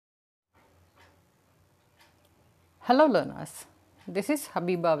Hello learners, this is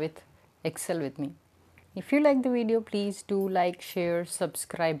Habeeba with Excel with me. If you like the video, please do like, share,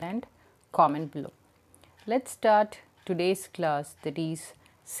 subscribe and comment below. Let's start today's class, that is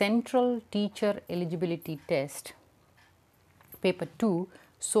Central Teacher Eligibility Test, Paper 2,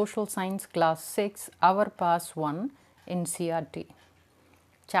 Social Science Class 6, Our Pasts-I, NCERT.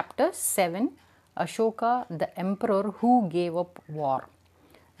 Chapter 7, Ashoka, the Emperor who gave up war.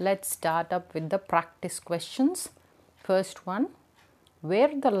 Let's start up with the practice questions. First one, where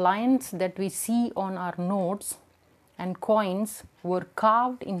the lions that we see on our notes and coins were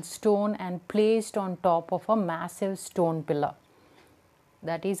carved in stone and placed on top of a massive stone pillar.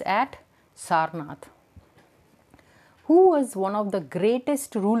 That is at Sarnath. Who was one of the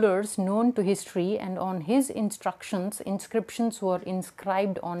greatest rulers known to history, and on his instructions, inscriptions were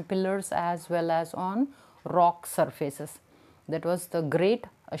inscribed on pillars as well as on rock surfaces. That was the great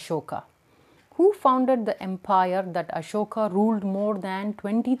Ashoka. Who founded the empire that Ashoka ruled more than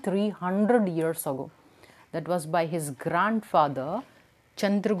 2300 years ago? That was by his grandfather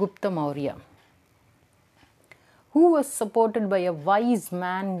Chandragupta Maurya. Who was supported by a wise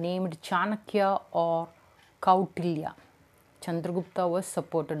man named Chanakya or Kautilya? Chandragupta was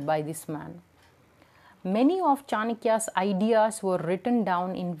supported by this man. Many of Chanakya's ideas were written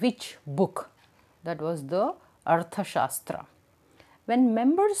down in which book? That was the Arthashastra. When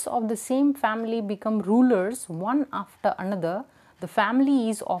members of the same family become rulers one after another, the family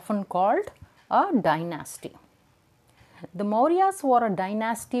is often called a dynasty. The Mauryas were a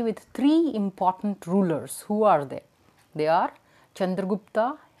dynasty with three important rulers. Who are they? They are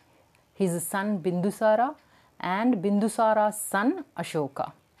Chandragupta, his son Bindusara, and Bindusara's son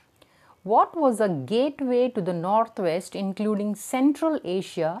Ashoka. What was a gateway to the northwest, including Central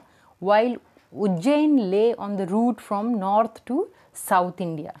Asia, while Ujjain lay on the route from north to South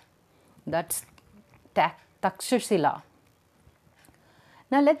India? That's Takshashila.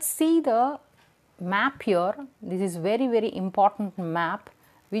 Now let's see the map here. This is very important map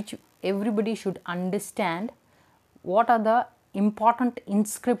which everybody should understand. What are the important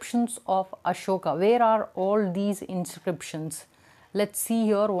inscriptions of Ashoka? Where are all these inscriptions? Let's see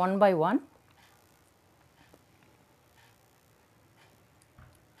here one by one.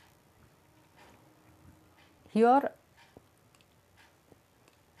 Here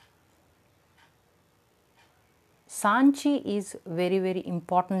Sanchi is very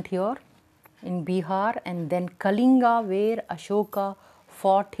important here in Bihar, and then Kalinga, where Ashoka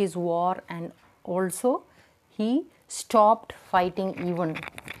fought his war and also he stopped fighting even.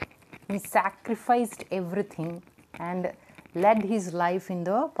 He sacrificed everything and led his life in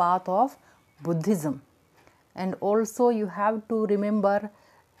the path of Buddhism. And also you have to remember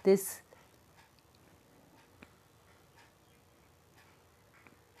this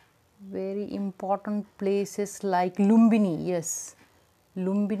very important places like Lumbini, yes,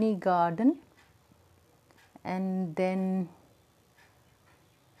 Lumbini garden, and then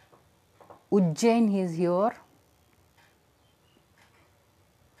Ujjain is here,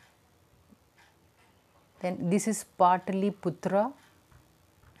 then this is Pataliputra,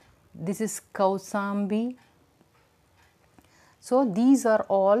 this is Kausambi. So these are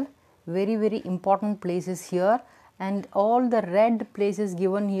all very important places here, and all the red places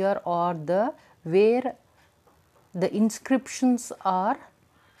given here are the where the inscriptions are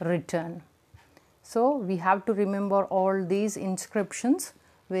written. So we have to remember all these inscriptions,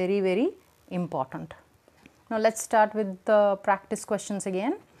 very important. Now let's start with the practice questions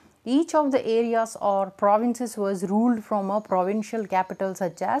again. Each of the areas or provinces was ruled from a provincial capital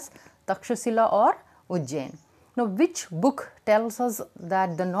such as Takshashila or Ujjain. Now which book tells us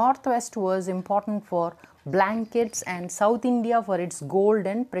that the northwest was important for blankets and South India for its gold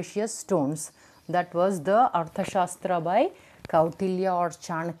and precious stones? That was the Arthashastra by Kautilya or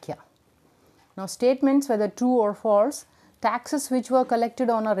Chanakya. Now statements whether true or false. Taxes which were collected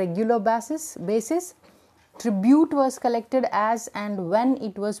on a regular basis. Tribute was collected as and when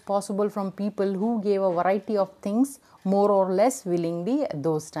it was possible from people who gave a variety of things more or less willingly at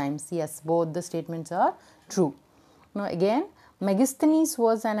those times. Yes, both the statements are true. Now again, Megasthenes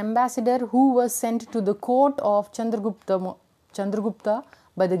was an ambassador who was sent to the court of Chandragupta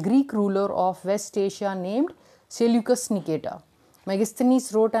by the Greek ruler of West Asia named Seleucus Nicator.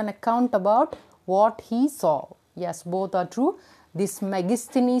 Megasthenes wrote an account about what he saw. Yes, both are true. This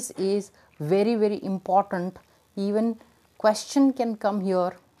Megasthenes is very important. Even question can come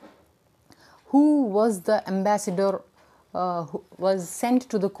here. Who was the ambassador who was sent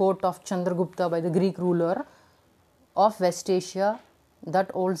to the court of Chandragupta by the Greek ruler of West Asia? That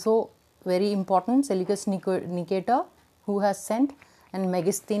also very important. Seleucus Nicator, who has sent, and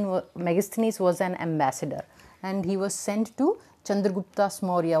Megasthenes was an ambassador. and he was sent to Chandragupta's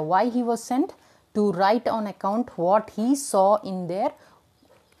Maurya. Why he was sent? To write on account what he saw in their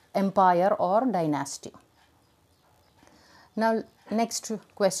empire or dynasty. Now next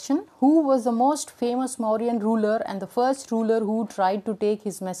question, who was the most famous Mauryan ruler and the first ruler who tried to take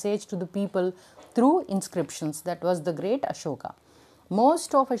his message to the people through inscriptions? That was the great Ashoka.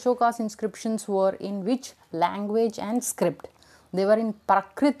 Most of Ashoka's inscriptions were in which language and script? They were in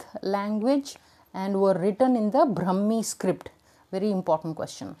Prakrit language and were written in the Brahmi script. Very important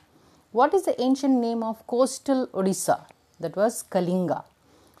question. What is the ancient name of coastal Odisha? That was Kalinga.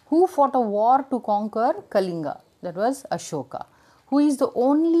 Who fought a war to conquer Kalinga? That was Ashoka. Who is the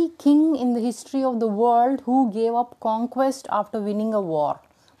only king in the history of the world who gave up conquest after winning a war?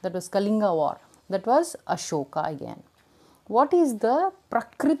 That was Kalinga war. That was Ashoka again. What is the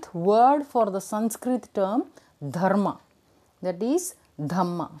Prakrit word for the Sanskrit term Dharma? That is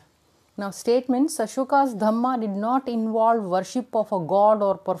Dhamma. Now statements, Ashoka's Dhamma did not involve worship of a god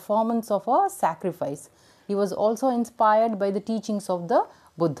or performance of a sacrifice. He was also inspired by the teachings of the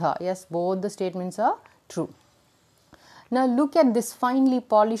Buddha. Yes, both the statements are true. Now look at this finely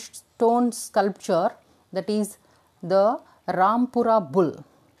polished stone sculpture, that is the Rampura bull.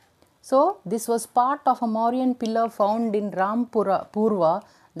 So this was part of a Mauryan pillar found in Rampura Purva,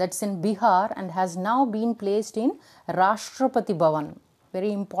 that's in Bihar, and has now been placed in Rashtrapati Bhavan.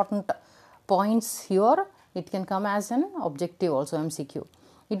 Very important points here. It can come as an objective also, MCQ.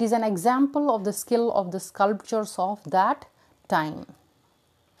 It is an example of the skill of the sculptures of that time.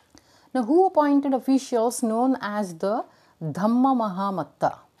 Now who appointed officials known as the Dhamma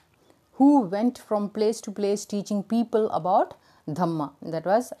Mahamatta, who went from place to place teaching people about Dhamma? That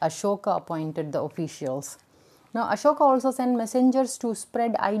was Ashoka appointed the officials. Now Ashoka also sent messengers to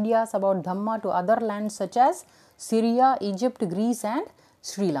spread ideas about Dhamma to other lands such as Syria, Egypt, Greece and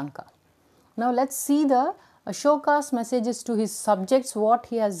Sri Lanka. Now let's see the Ashoka's messages to his subjects, what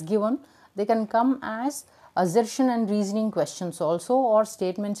he has given. They can come as assertion and reasoning questions also, or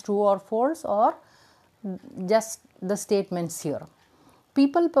statements true or false, or just the statements here.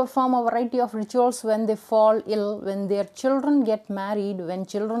 People perform a variety of rituals when they fall ill, when their children get married, when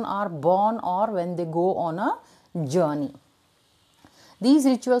children are born, or when they go on a journey. These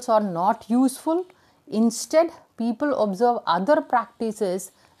rituals are not useful. Instead, people observe other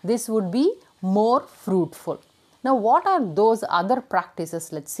practices. This would be more fruitful. Now, what are those other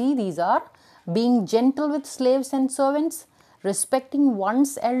practices? Let's see. These are being gentle with slaves and servants, respecting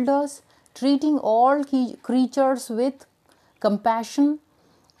one's elders, treating all creatures with compassion,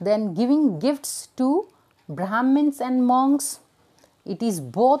 then giving gifts to Brahmins and monks. It is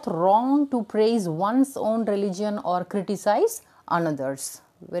both wrong to praise one's own religion or criticize another's.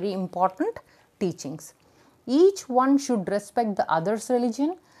 Very important teachings. Each one should respect the other's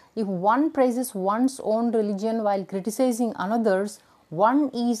religion. If one praises one's own religion while criticizing another's, one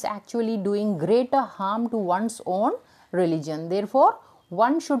is actually doing greater harm to one's own religion. Therefore,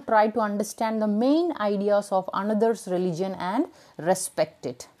 one should try to understand the main ideas of another's religion and respect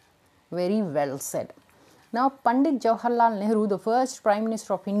it. Very well said. Now, Pandit Jawaharlal Nehru, the first Prime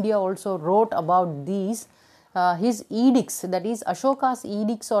Minister of India, also wrote about these. His edicts, that is Ashoka's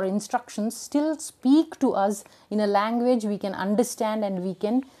edicts or instructions, still speak to us in a language we can understand, and we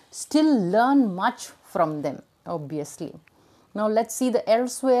can still learn much from them, obviously. Now, let's see the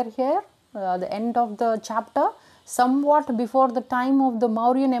elsewhere here, the end of the chapter. Somewhat before the time of the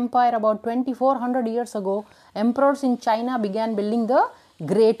Mauryan Empire, about 2400 years ago, emperors in China began building the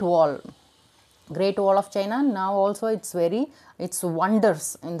Great Wall. Great Wall of China. Now also it's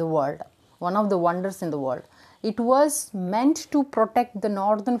wonders in the world. One of the wonders in the world. It was meant to protect the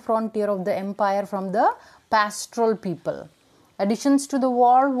northern frontier of the empire from the pastoral people. Additions to the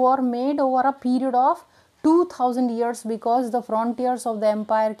wall were made over a period of 2000 years because the frontiers of the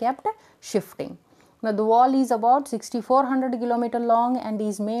empire kept shifting. Now the wall is about 6400 km long and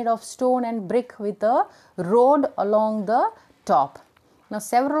is made of stone and brick with a road along the top. Now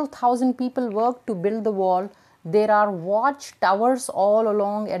several thousand people worked to build the wall. There are watch towers all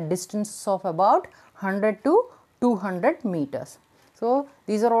along at distances of about 100 to 200 meters. So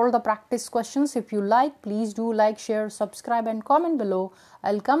these are all the practice questions. If you like, please do like, share, subscribe and comment below.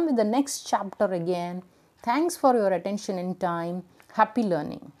 I'll come with the next chapter again. Thanks for your attention and time. Happy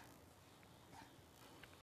learning.